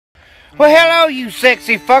Well, hello, you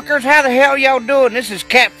sexy fuckers. How the hell y'all doing? This is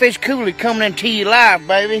Catfish Cooley coming into you live,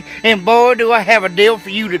 baby. And boy, do I have a deal for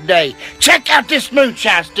you today. Check out this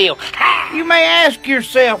moonshine still. You may ask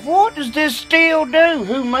yourself, what does this still do?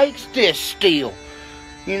 Who makes this still?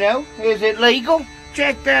 You know, is it legal?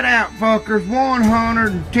 Check that out, fuckers.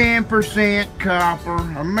 110% copper,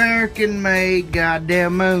 American-made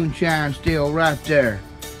goddamn moonshine still right there.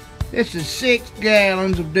 This is 6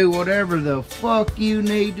 gallons of do whatever the fuck you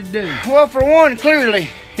need to do. Well, for one, clearly,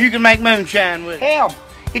 you can make moonshine with it. Hell,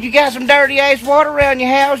 if you got some dirty ass water around your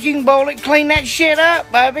house, you can boil it and clean that shit up,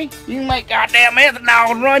 baby. You can make goddamn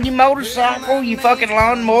ethanol and run your motorcycle, your fucking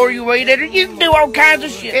lawnmower, your weed eater. You can do all kinds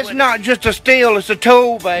of shit. It's not just a still, it's a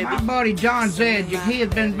tool, baby. My buddy John said he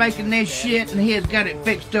has been making this shit and he has got it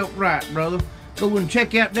fixed up right, brother. Go and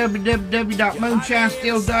check out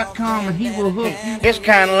www.moonshinestill.com and he will hook you. It's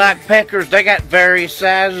kind of like peckers. They got various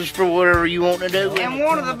sizes for whatever you want to do. And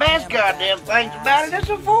one of the best goddamn things about it, it's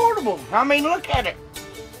affordable. I mean, look at it.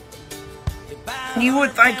 You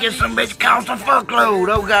would think this some bitch costs a fuckload.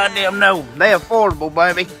 Oh, goddamn no. They affordable,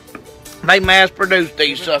 baby. They mass produce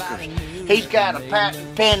these suckers. He's got a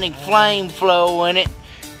patent pending flame flow in it.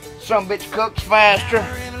 Some bitch cooks faster.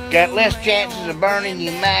 Got less chances of burning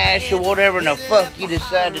your mash or whatever the fuck you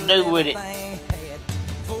decide to do with it. I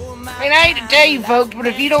mean, I hate to tell you folks, but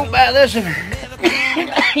if you don't buy this,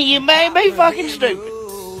 you may be fucking stupid.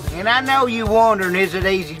 And I know you wondering, is it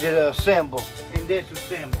easy to assemble and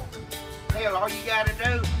disassemble? Hell, all you gotta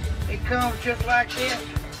do, it comes just like this.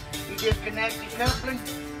 You just connect your coupling.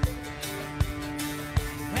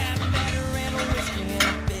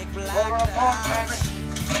 Pull her apart, baby.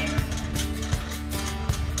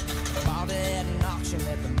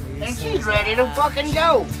 And she's ready to fucking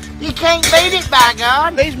go. You can't beat it, by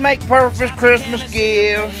God. These make perfect Christmas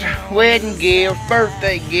gifts, wedding gifts,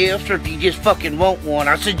 birthday gifts, or if you just fucking want one,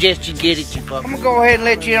 I suggest you get it, you fucker. I'm gonna go ahead and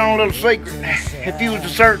let you in on a little secret. If you was to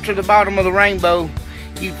search to the bottom of the rainbow,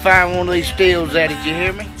 you'd find one of these stills at it, you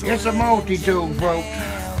hear me? It's a multi-tool, folks.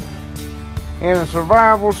 In a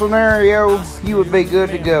survival scenario, you would be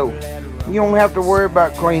good to go. You don't have to worry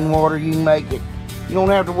about clean water, you can make it. You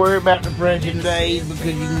don't have to worry about the present days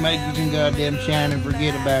because you can make you some goddamn shine and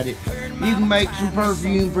forget about it. You can make some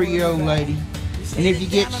perfume for your old lady. And if you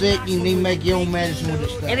get sick, you can even make your own medicine with it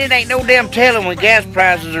stuff. And it ain't no damn telling when gas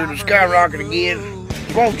prices are to skyrocket again.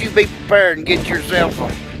 Won't you be prepared and get yourself a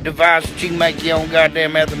device that you can make your own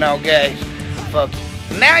goddamn ethanol gas? Fuck it.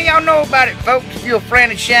 Now y'all know about it, folks. If you're a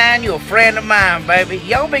friend of Shine, you're a friend of mine, baby.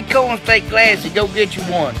 Y'all be cool and stay classy. Go get you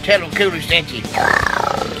one. Tell them Cooley sent you.